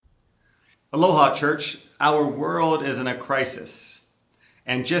Aloha, church. Our world is in a crisis.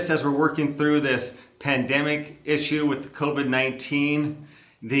 And just as we're working through this pandemic issue with COVID-19,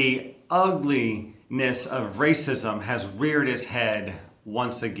 the ugliness of racism has reared its head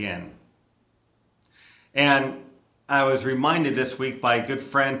once again. And I was reminded this week by a good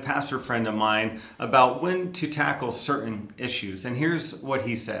friend, pastor friend of mine, about when to tackle certain issues. And here's what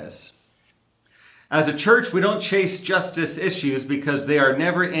he says. As a church, we don't chase justice issues because they are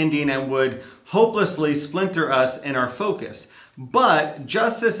never ending and would hopelessly splinter us in our focus. But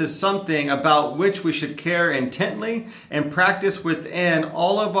justice is something about which we should care intently and practice within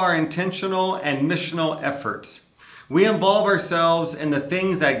all of our intentional and missional efforts. We involve ourselves in the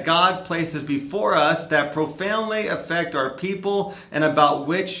things that God places before us that profoundly affect our people and about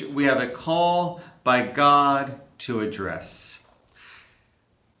which we have a call by God to address.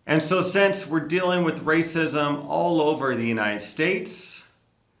 And so since we're dealing with racism all over the United States,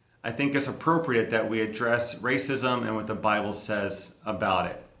 I think it's appropriate that we address racism and what the Bible says about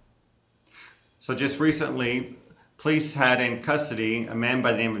it. So just recently, police had in custody a man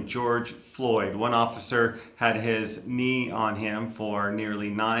by the name of George Floyd. One officer had his knee on him for nearly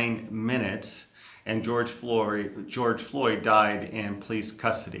 9 minutes, and George Floyd died in police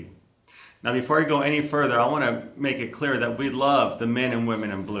custody. Now, before I go any further, I want to make it clear that we love the men and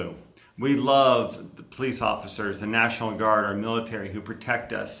women in blue. We love the police officers, the National Guard, our military who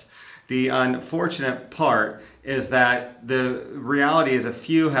protect us. The unfortunate part is that the reality is a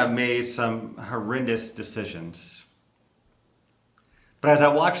few have made some horrendous decisions. But as I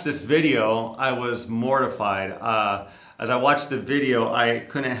watched this video, I was mortified. As I watched the video, I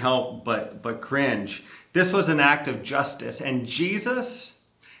couldn't help but cringe. This was an act of justice, and Jesus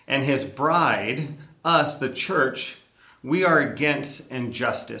and his bride, us, the church, we are against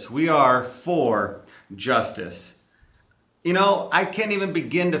injustice. We are for justice. You know, I can't even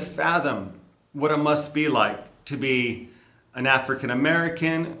begin to fathom what it must be like to be an African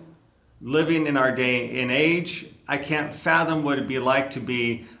American living in our day and age. I can't fathom what it'd be like to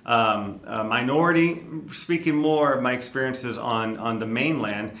be a minority, speaking more of my experiences on the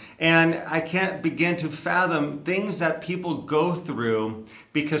mainland. And I can't begin to fathom things that people go through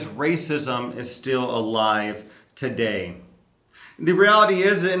because racism is still alive today. The reality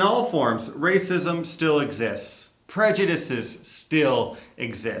is, in all forms, racism still exists. Prejudices still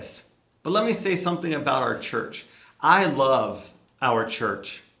exist. But let me say something about our church. I love our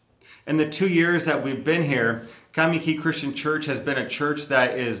church. In the 2 years that we've been here, Kaimuki Christian Church has been a church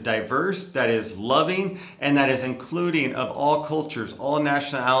that is diverse, that is loving, and that is including of all cultures, all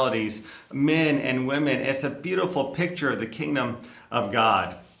nationalities, men and women. It's a beautiful picture of the kingdom of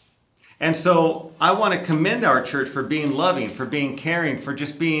God. And so I want to commend our church for being loving, for being caring, for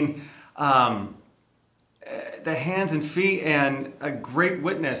just being the hands and feet and a great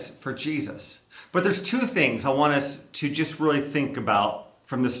witness for Jesus. But there's two things I want us to just really think about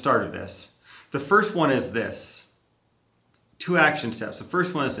from the start of this. The first one is this. 2 action steps. The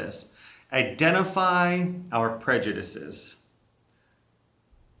first one is this. Identify our prejudices.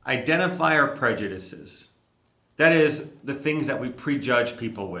 Identify our prejudices. That is the things that we prejudge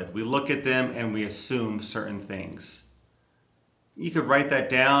people with. We look at them and we assume certain things. You could write that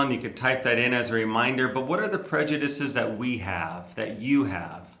down. You could type that in as a reminder. But what are the prejudices that we have, that you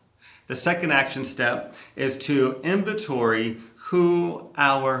have? The second action step is to inventory who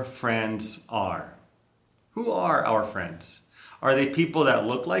our friends are. Who are our friends? Are they people that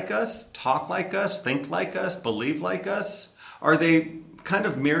look like us, talk like us, think like us, believe like us? Are they kind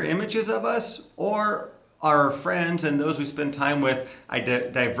of mirror images of us? Or are our friends and those we spend time with a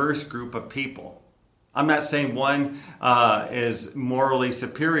diverse group of people? I'm not saying one is morally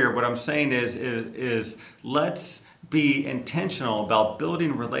superior. What I'm saying is let's be intentional about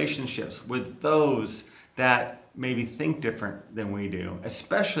building relationships with those that maybe think different than we do.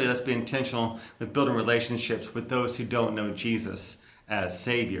 Especially let's be intentional with building relationships with those who don't know Jesus as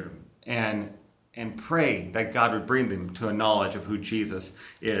Savior. And pray that God would bring them to a knowledge of who Jesus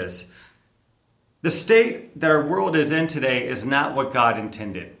is. The state that our world is in today is not what God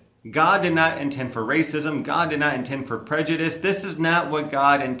intended. God did not intend for racism. God did not intend for prejudice. This is not what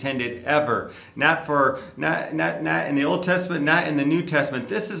God intended ever. Not in the Old Testament, not in the New Testament.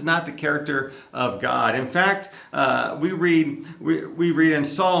 This is not the character of God. In fact, we read in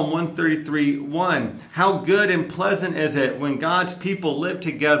Psalm 133:1, how good and pleasant is it when God's people live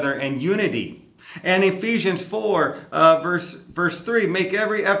together in unity. And Ephesians 4, verse 3, make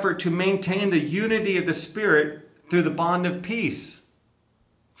every effort to maintain the unity of the Spirit through the bond of peace.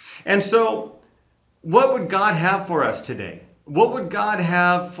 And so, what would God have for us today? What would God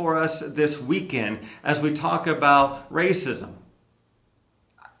have for us this weekend as we talk about racism?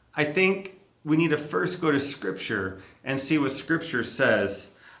 I think we need to first go to Scripture and see what Scripture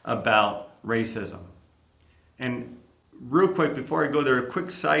says about racism. And real quick, before I go there, a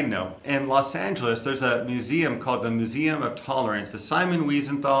quick side note. In Los Angeles, there's a museum called the Museum of Tolerance, the Simon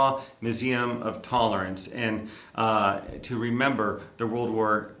Wiesenthal Museum of Tolerance, and to remember the World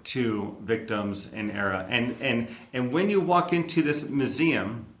War II victims and era. And when you walk into this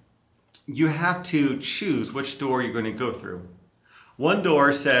museum, you have to choose which door you're going to go through. One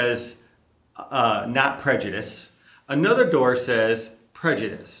door says, not prejudice. Another door says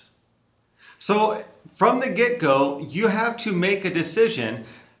prejudice. So from the get-go, you have to make a decision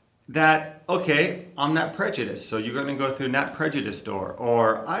that, okay, I'm not prejudiced, so you're going to go through not prejudice door.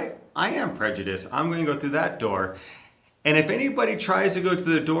 Or I am prejudiced, I'm going to go through that door. And if anybody tries to go to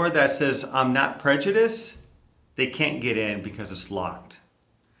the door that says I'm not prejudiced, they can't get in because it's locked.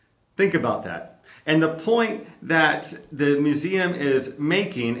 Think about that. And the point that the museum is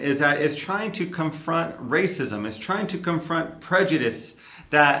making is that it's trying to confront racism. It's trying to confront prejudice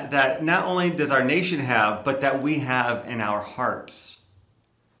that not only does our nation have, but that we have in our hearts.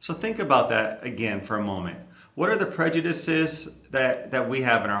 So think about that again for a moment. What are the prejudices that we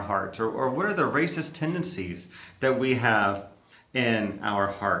have in our hearts? Or what are the racist tendencies that we have in our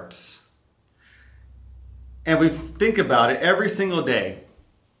hearts? And we think about it every single day.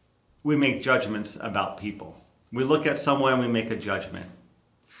 We make judgments about people. We look at someone and we make a judgment.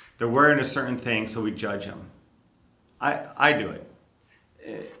 They're wearing a certain thing, so we judge them. I do it.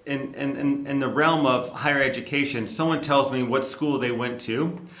 In the realm of higher education, someone tells me what school they went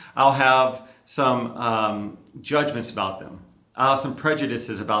to, I'll have some judgments about them. I'll have some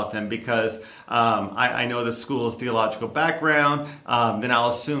prejudices about them because I know the school's theological background. Then I'll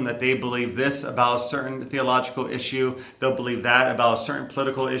assume that they believe this about a certain theological issue. They'll believe that about a certain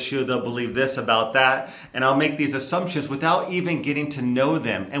political issue. They'll believe this about that. And I'll make these assumptions without even getting to know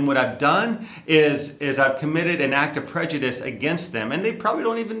them. And what I've done is I've committed an act of prejudice against them. And they probably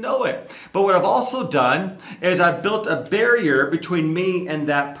don't even know it. But what I've also done is I've built a barrier between me and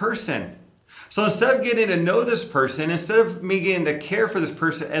that person. So instead of getting to know this person, instead of me getting to care for this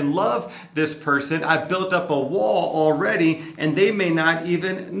person and love this person, I've built up a wall already and they may not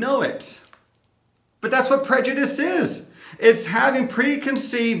even know it. But that's what prejudice is. It's having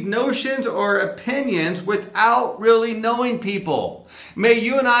preconceived notions or opinions without really knowing people. May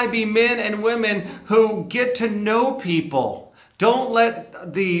you and I be men and women who get to know people. Don't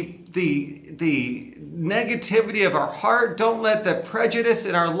let the negativity of our heart, don't let the prejudice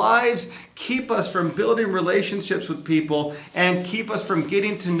in our lives keep us from building relationships with people and keep us from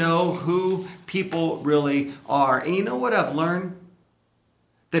getting to know who people really are. And you know what I've learned?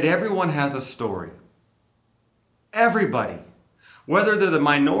 That everyone has a story. Everybody. Whether they're the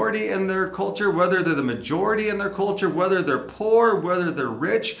minority in their culture, whether they're the majority in their culture, whether they're poor, whether they're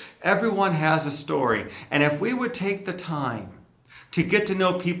rich, everyone has a story. And if we would take the time to get to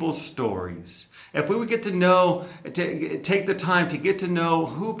know people's stories, if we would take the time to get to know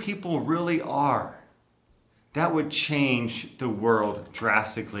who people really are, that would change the world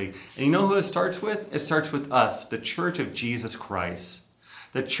drastically. And you know who it starts with? It starts with us, the Church of Jesus Christ.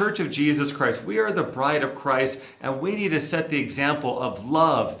 The Church of Jesus Christ. We are the bride of Christ, and we need to set the example of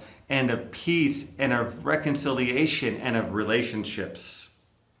love and of peace and of reconciliation and of relationships.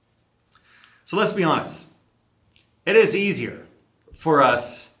 So let's be honest. It is easier for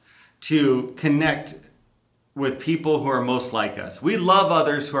us to connect with people who are most like us. We love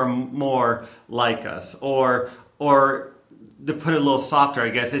others who are more like us. Or to put it a little softer, I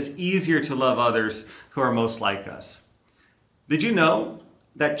guess, it's easier to love others who are most like us. Did you know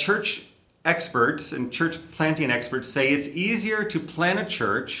that church experts and church planting experts say it's easier to plant a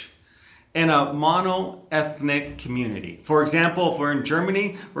church in a mono-ethnic community? For example, if we're in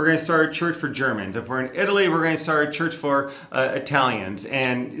Germany, we're going to start a church for Germans. If we're in Italy, we're going to start a church for Italians,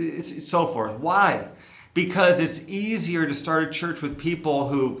 and so forth. Why? Because it's easier to start a church with people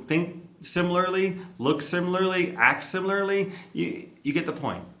who think similarly, look similarly, act similarly. You get the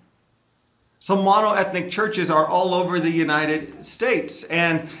point. So mono-ethnic churches are all over the United States,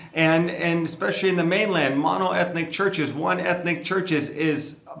 and especially in the mainland, mono-ethnic churches, one ethnic churches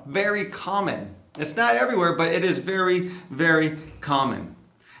is very common. It's not everywhere, but it is very, very common.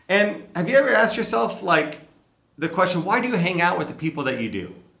 And have you ever asked yourself, like, the question, why do you hang out with the people that you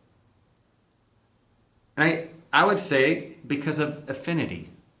do? And I would say because of affinity.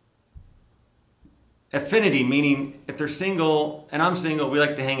 Affinity, meaning if they're single and I'm single, we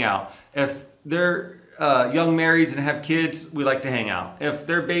like to hang out. If they're young marrieds and have kids, we like to hang out. If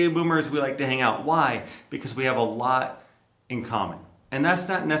they're baby boomers, we like to hang out. Why? Because we have a lot in common. And that's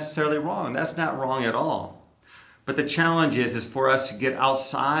not necessarily wrong. That's not wrong at all. But the challenge is for us to get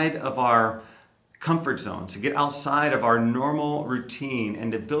outside of our comfort zones, to get outside of our normal routine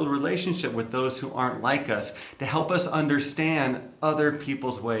and to build relationship with those who aren't like us, to help us understand other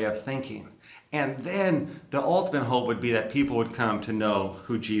people's way of thinking. And then the ultimate hope would be that people would come to know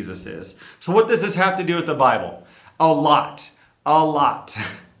who Jesus is. So what does this have to do with the Bible? A lot. A lot.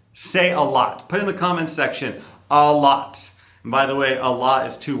 Say a lot. Put in the comments section, a lot. And by the way, a lot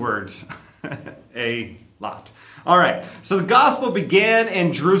is 2 words. A lot. All right, so the gospel began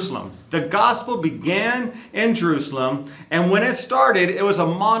in Jerusalem. The gospel began in Jerusalem, and when it started, it was a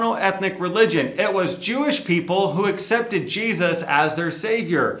mono-ethnic religion. It was Jewish people who accepted Jesus as their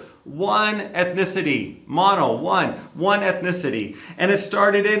Savior. One ethnicity, one ethnicity. And it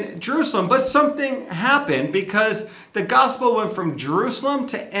started in Jerusalem. But something happened because the gospel went from Jerusalem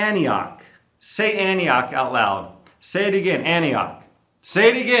to Antioch. Say Antioch out loud. Say it again, Antioch. Say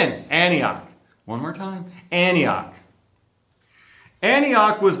it again, Antioch. One more time, Antioch.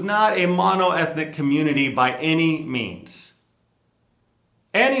 Antioch was not a mono-ethnic community by any means.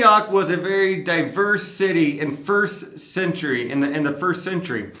 Antioch was a very diverse city in first century, in the first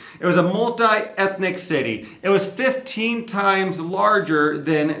century. It was a multi-ethnic city. It was 15 times larger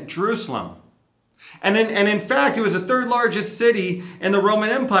than Jerusalem. And in fact, it was the 3rd largest city in the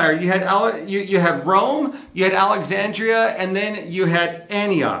Roman Empire. You had Rome, you had Alexandria, and then you had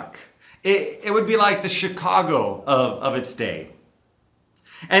Antioch. It would be like the Chicago of its day.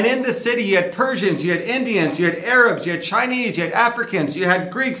 And in the city, you had Persians, you had Indians, you had Arabs, you had Chinese, you had Africans, you had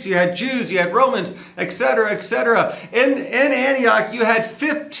Greeks, you had Jews, you had Romans, etc., etc. In Antioch, you had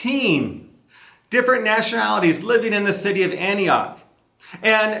 15 different nationalities living in the city of Antioch.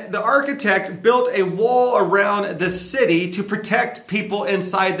 And the architect built a wall around the city to protect people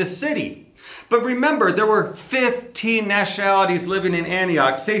inside the city. But remember, there were 15 nationalities living in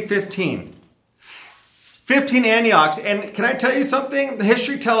Antioch. Say 15. 15 Antiochs. And can I tell you something? The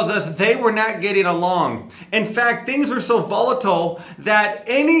history tells us they were not getting along. In fact, things were so volatile that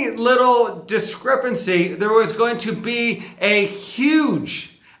any little discrepancy, there was going to be a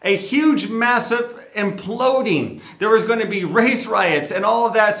huge, massive imploding. There was going to be race riots and all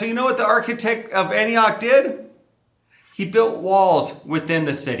of that. So you know what the architect of Antioch did? He built walls within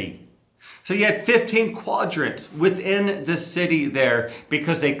the city. So you had 15 quadrants within the city there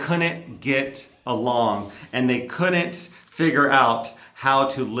because they couldn't get along and they couldn't figure out how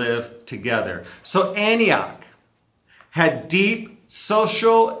to live together. So Antioch had deep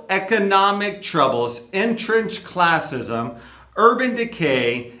social economic troubles, entrenched classism, urban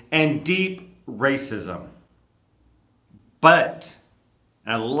decay, and deep racism. But,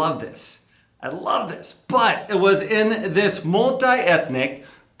 and I love this, but it was in this multi-ethnic,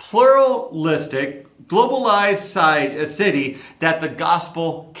 pluralistic, globalized city that the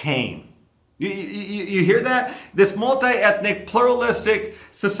gospel came. You hear that? This multi-ethnic, pluralistic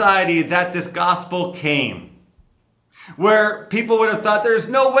society that this gospel came. Where people would have thought there's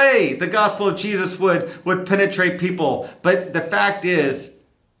no way the gospel of Jesus would penetrate people. But the fact is,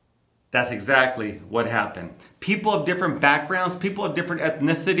 that's exactly what happened. People of different backgrounds, people of different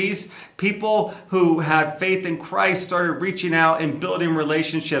ethnicities, people who had faith in Christ started reaching out and building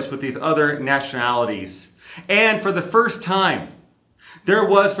relationships with these other nationalities. And for the first time, there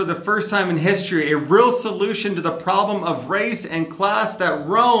was, for the first time in history, a real solution to the problem of race and class that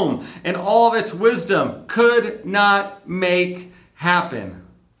Rome, in all of its wisdom, could not make happen.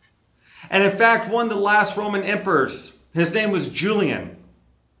 And in fact, one of the last Roman emperors, his name was Julian.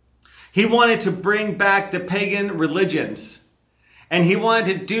 He wanted to bring back the pagan religions, and he wanted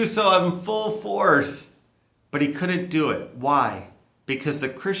to do so in full force, but he couldn't do it. Why? Because the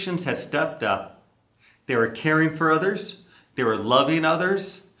Christians had stepped up. They were caring for others, they were loving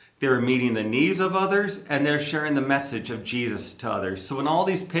others, they were meeting the needs of others, and they're sharing the message of Jesus to others. So when all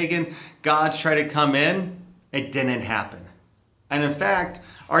these pagan gods try to come in, it didn't happen. And in fact,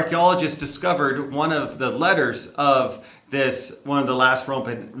 archaeologists discovered one of the letters of one of the last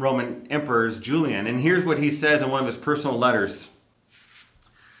Roman emperors, Julian. And here's what he says in one of his personal letters.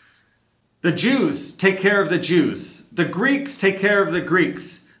 The Jews take care of the Jews. The Greeks take care of the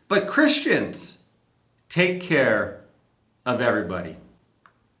Greeks. But Christians take care of everybody.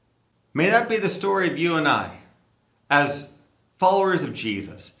 May that be the story of you and I as followers of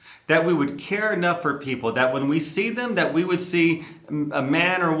Jesus. That we would care enough for people, that when we see them, that we would see a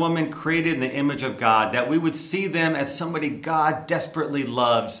man or woman created in the image of God, that we would see them as somebody God desperately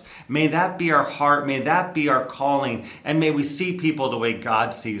loves. May that be our heart, may that be our calling, and may we see people the way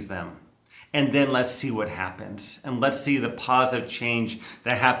God sees them. And then let's see what happens. And let's see the positive change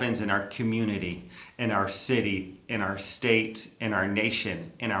that happens in our community, in our city, in our state, in our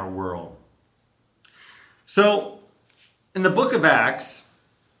nation, in our world. So, in the book of Acts,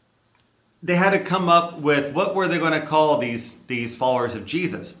 they had to come up with what were they going to call these followers of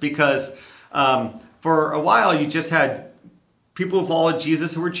Jesus, because for a while you just had people who followed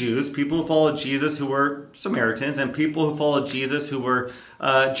Jesus who were Jews, people who followed Jesus who were Samaritans, and people who followed Jesus who were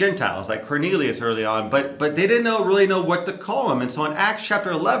Gentiles, like Cornelius early on. But they didn't really know what to call them. And so in Acts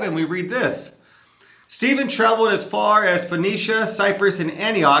chapter 11, we read this. Stephen traveled as far as Phoenicia, Cyprus, and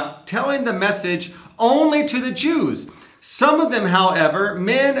Antioch, telling the message only to the Jews. Some of them, however,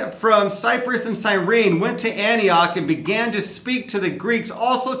 men from Cyprus and Cyrene, went to Antioch and began to speak to the Greeks,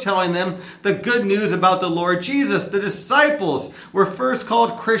 also telling them the good news about the Lord Jesus. The disciples were first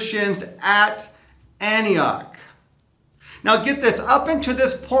called Christians at Antioch. Now get this, up until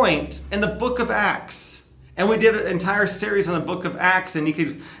this point in the book of Acts, and we did an entire series on the book of Acts, and you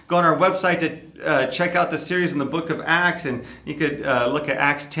could go on our website to check out the series in the book of Acts, and you could look at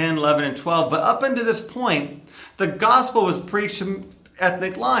Acts 10, 11, and 12. But up until this point, the gospel was preached from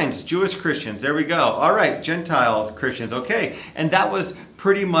ethnic lines. Jewish Christians, there we go. All right, Gentiles, Christians, okay. And that was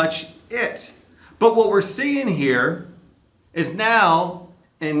pretty much it. But what we're seeing here is now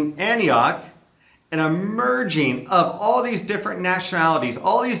in Antioch, an emerging of all these different nationalities,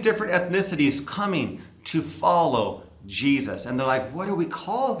 all these different ethnicities coming to follow Jesus. And they're like, what do we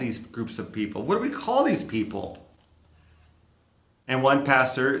call these groups of people? What do we call these people? And one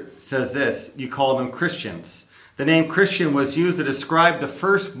pastor says this, you call them Christians. The name Christian was used to describe the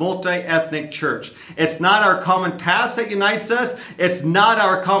first multi-ethnic church. It's not our common past that unites us. It's not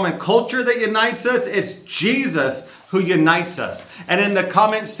our common culture that unites us. It's Jesus who unites us. And in the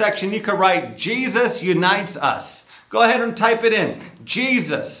comment section, you can write, Jesus unites us. Go ahead and type it in.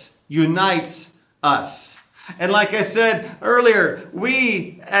 Jesus unites us. And like I said earlier,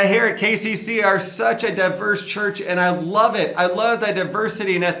 we here at KCC are such a diverse church, and I love it. I love that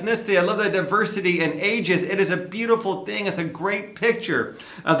diversity in ethnicity. I love that diversity in ages. It is a beautiful thing. It's a great picture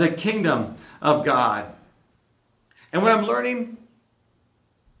of the kingdom of God. And what I'm learning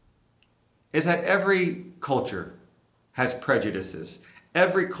is that every culture has prejudices.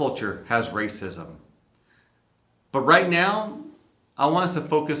 Every culture has racism. But right now, I want us to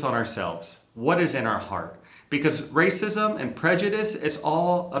focus on ourselves. What is in our heart? Because racism and prejudice, it's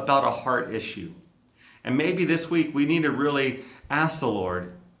all about a heart issue. And maybe this week we need to really ask the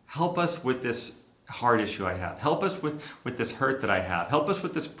Lord, help us with this heart issue I have. Help us with this hurt that I have. Help us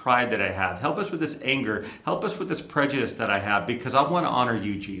with this pride that I have. Help us with this anger. Help us with this prejudice that I have, because I want to honor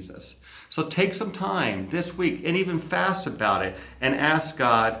you, Jesus. So take some time this week and even fast about it and ask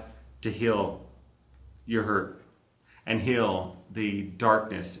God to heal your hurt and heal the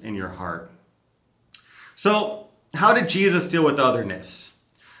darkness in your heart. So, how did Jesus deal with otherness?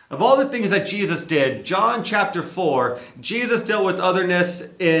 Of all the things that Jesus did, John chapter 4, Jesus dealt with otherness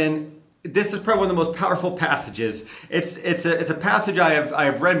in, this is probably one of the most powerful passages. It's a passage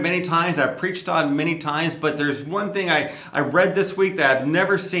I've read many times, I've preached on many times, but there's one thing I read this week that I've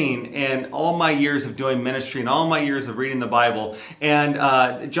never seen in all my years of doing ministry and all my years of reading the Bible.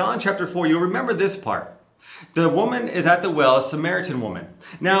 And John chapter 4, you'll remember this part. The woman is at the well, a Samaritan woman.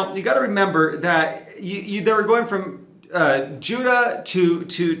 Now, you got to remember that they were going from Judah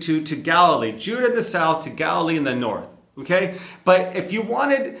to Galilee. Judah in the south to Galilee in the north. Okay? But if you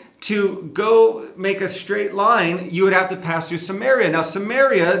wanted to go make a straight line, you would have to pass through Samaria. Now,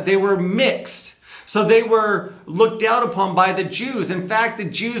 Samaria, they were mixed. So they were looked down upon by the Jews. In fact, the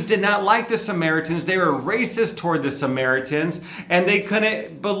Jews did not like the Samaritans. They were racist toward the Samaritans, and they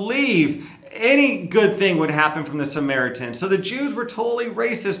couldn't believe any good thing would happen from the Samaritans. So the Jews were totally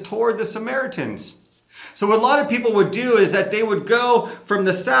racist toward the Samaritans. So what a lot of people would do is that they would go from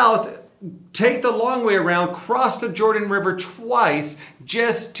the south, take the long way around, cross the Jordan River twice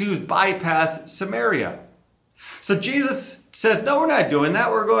just to bypass Samaria. So Jesus says, no, we're not doing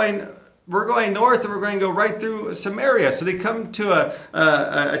that. We're going north, and we're going to go right through Samaria. So they come to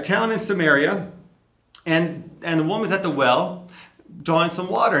a town in Samaria, and the woman's at the well drawing some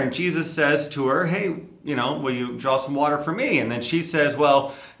water, and Jesus says to her, hey, will you draw some water for me? And then she says,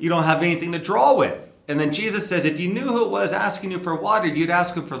 well, you don't have anything to draw with. And then Jesus says, if you knew who it was asking you for water, you'd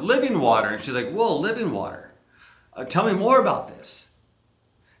ask him for living water. And she's like, whoa, living water. Tell me more about this.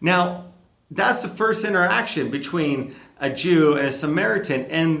 Now, that's the first interaction between a Jew and a Samaritan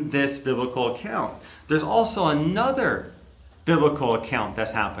in this biblical account. There's also another biblical account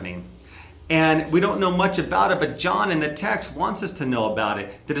that's happening. And we don't know much about it, but John in the text wants us to know about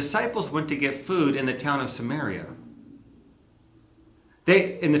it. The disciples went to get food in the town of Samaria.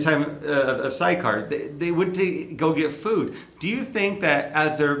 In the time of Sychar, they went to go get food. Do you think that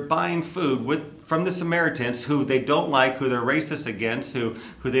as they're buying food from the Samaritans, who they don't like, who they're racist against, who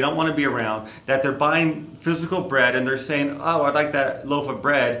they don't want to be around, that they're buying physical bread and they're saying, oh, I'd like that loaf of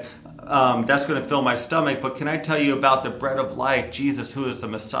bread, that's going to fill my stomach. But can I tell you about the bread of life, Jesus, who is the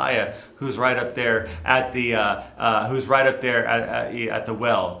Messiah, who's right up there at the at the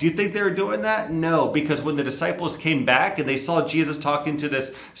well? Do you think they were doing that? No, because when the disciples came back and they saw Jesus talking to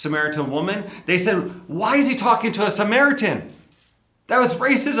this Samaritan woman, they said, "Why is he talking to a Samaritan? That was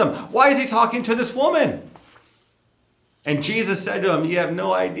racism. Why is he talking to this woman?" And Jesus said to them, "You have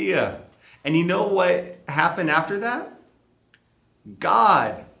no idea." And you know what happened after that?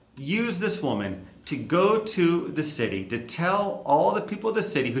 God used this woman to go to the city to tell all the people of the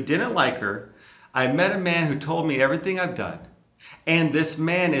city who didn't like her, "I met a man who told me everything I've done. And this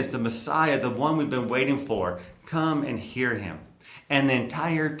man is the Messiah, the one we've been waiting for. Come and hear him." And the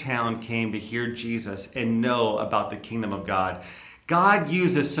entire town came to hear Jesus and know about the kingdom of God. God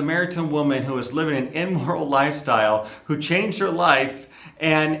used this Samaritan woman who was living an immoral lifestyle, who changed her life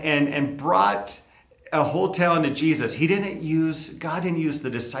and brought a whole town to Jesus. God didn't use the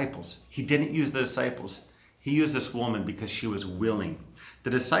disciples. He didn't use the disciples. He used this woman because she was willing. The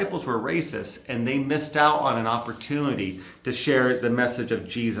disciples were racist and they missed out on an opportunity to share the message of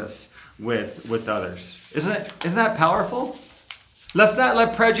Jesus with others. Isn't that powerful? Let's not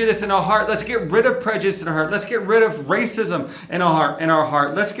let prejudice in our heart. Let's get rid of prejudice in our heart. Let's get rid of racism in our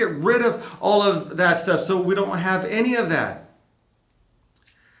heart. Let's get rid of all of that stuff so we don't have any of that.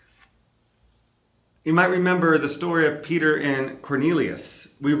 You might remember the story of Peter and Cornelius.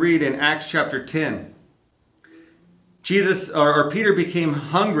 We read in Acts chapter 10. Peter became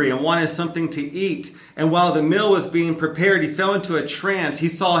hungry and wanted something to eat. And while the meal was being prepared, he fell into a trance. He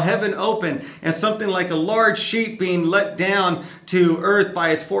saw heaven open and something like a large sheet being let down to earth by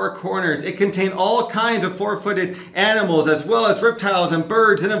its four corners. It contained all kinds of four-footed animals as well as reptiles and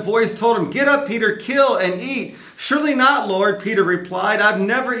birds. And a voice told him, "Get up, Peter, kill and eat." "Surely not, Lord," Peter replied. "I've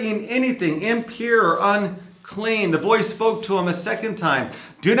never eaten anything impure or unclean." The voice spoke to him a second time.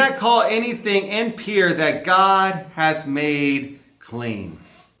 "Do not call anything impure that God has made clean."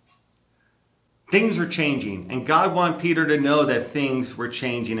 Things are changing, and God wanted Peter to know that things were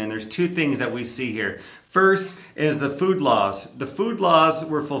changing. And there's two things that we see here. First is the food laws. The food laws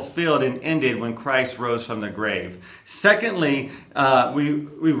were fulfilled and ended when Christ rose from the grave. Secondly,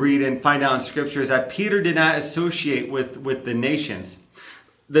 we read and find out in scriptures that Peter did not associate with the nations.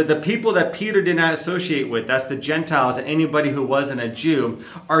 The people that Peter did not associate with, that's the Gentiles and anybody who wasn't a Jew,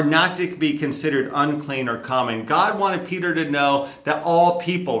 are not to be considered unclean or common. God wanted Peter to know that all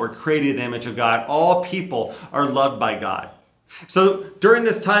people were created in the image of God. All people are loved by God. So during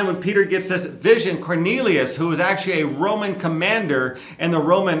this time when Peter gets this vision, Cornelius, who was actually a Roman commander in the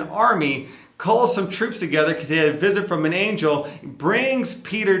Roman army, calls some troops together because he had a visit from an angel, brings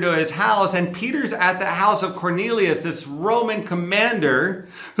Peter to his house, and Peter's at the house of Cornelius, this Roman commander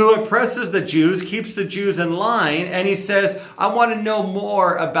who oppresses the Jews, keeps the Jews in line, and he says, "I want to know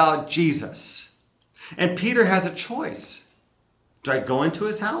more about Jesus." And Peter has a choice. Do I go into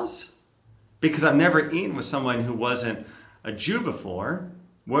his house? Because I've never eaten with someone who wasn't a Jew before.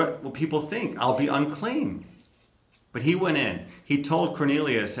 What will people think? I'll be unclean. But he went in. He told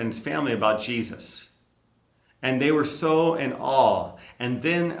Cornelius and his family about Jesus. And they were so in awe. And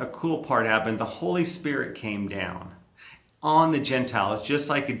then a cool part happened. The Holy Spirit came down on the Gentiles, just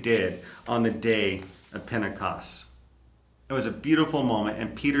like it did on the day of Pentecost. It was a beautiful moment,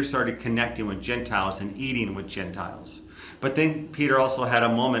 and Peter started connecting with Gentiles and eating with Gentiles. But then Peter also had a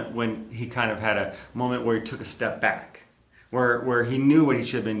moment when he kind of had a moment where he took a step back, where he knew what he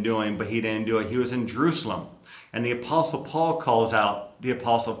should have been doing, but he didn't do it. He was in Jerusalem. And the Apostle Paul calls out the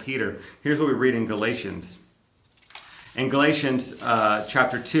Apostle Peter. Here's what we read in Galatians. In Galatians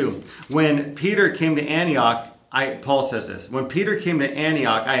chapter 2, when Peter came to Antioch, Paul says this, "When Peter came to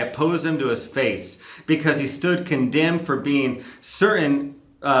Antioch, I opposed him to his face, because he stood condemned for being certain,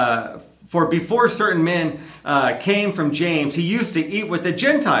 for before certain men came from James, he used to eat with the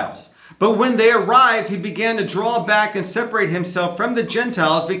Gentiles. But when they arrived, he began to draw back and separate himself from the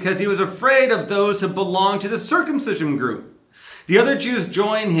Gentiles because he was afraid of those who belonged to the circumcision group. The other Jews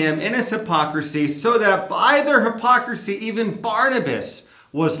joined him in his hypocrisy, so that by their hypocrisy, even Barnabas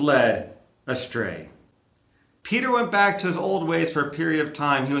was led astray." Peter went back to his old ways for a period of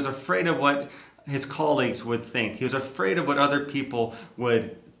time. He was afraid of what his colleagues would think. He was afraid of what other people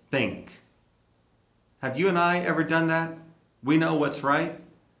would think. Have you and I ever done that? We know what's right,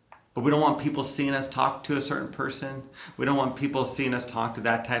 but we don't want people seeing us talk to a certain person. We don't want people seeing us talk to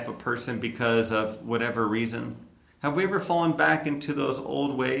that type of person because of whatever reason. Have we ever fallen back into those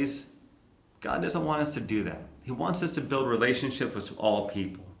old ways? God doesn't want us to do that. He wants us to build relationships with all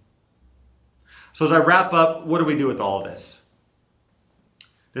people. So as I wrap up, what do we do with all this?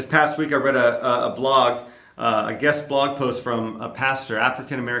 This past week I read a blog a guest blog post from a pastor,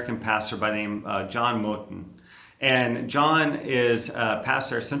 African-American pastor by the name John Moten. And John is a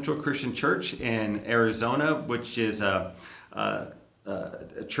pastor at Central Christian Church in Arizona, which is a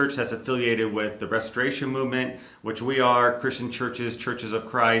church that's affiliated with the Restoration Movement, which we are, Christian churches, Churches of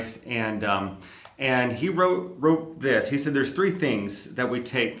Christ. And he wrote this. He said there's three things that we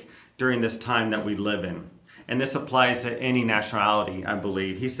take during this time that we live in. And this applies to any nationality, I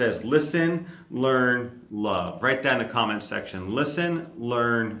believe. He says, listen, learn, love. Write that in the comment section. Listen,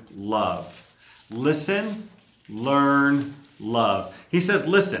 learn, love. Listen, learn, love. He says,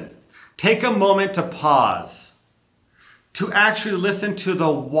 listen, take a moment to pause, to actually listen to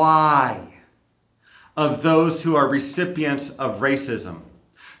the why of those who are recipients of racism.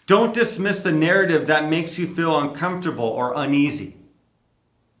 Don't dismiss the narrative that makes you feel uncomfortable or uneasy.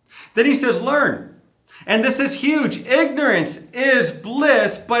 Then he says, learn. And this is huge. Ignorance is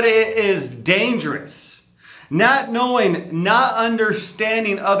bliss, but it is dangerous. Not knowing, not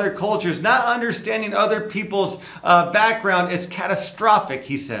understanding other cultures, not understanding other people's background is catastrophic,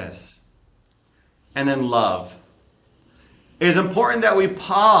 he says. And then love. It is important that we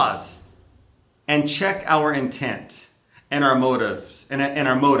pause and check our intent and our motives.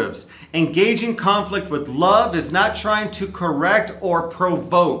 Engaging conflict with love is not trying to correct or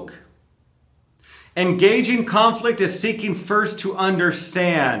provoke. Engaging conflict is seeking first to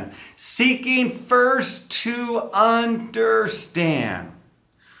understand. Seeking first to understand.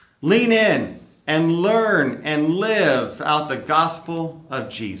 Lean in and learn and live out the gospel of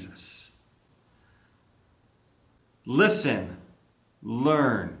Jesus. Listen,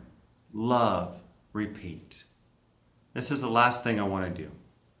 learn, love, repeat. This is the last thing I want to do.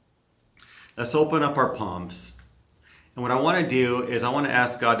 Let's open up our palms. And what I want to do is I want to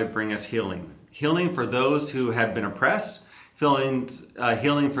ask God to bring us healing. Healing for those who have been oppressed, healing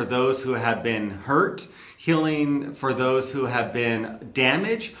for those who have been hurt, healing for those who have been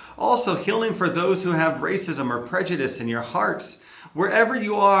damaged, also healing for those who have racism or prejudice in your hearts. Wherever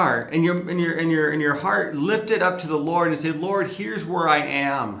you are in your heart, lift it up to the Lord and say, Lord, here's where I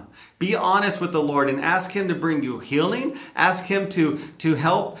am. Be honest with the Lord and ask Him to bring you healing. Ask Him to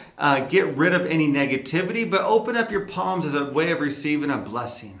help get rid of any negativity, but open up your palms as a way of receiving a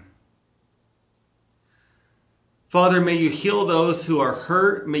blessing. Father, may you heal those who are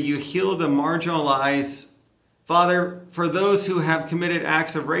hurt. May you heal the marginalized. Father, for those who have committed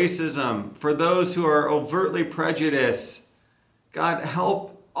acts of racism, for those who are overtly prejudiced, God,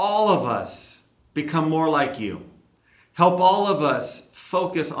 help all of us become more like you. Help all of us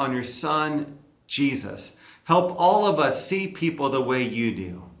focus on your Son, Jesus. Help all of us see people the way you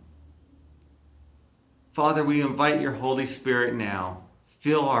do. Father, we invite your Holy Spirit now.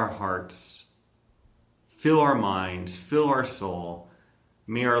 Fill our hearts. Fill our minds, fill our soul.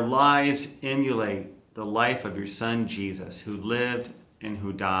 May our lives emulate the life of your Son, Jesus, who lived and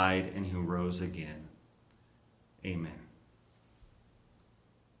who died and who rose again. Amen.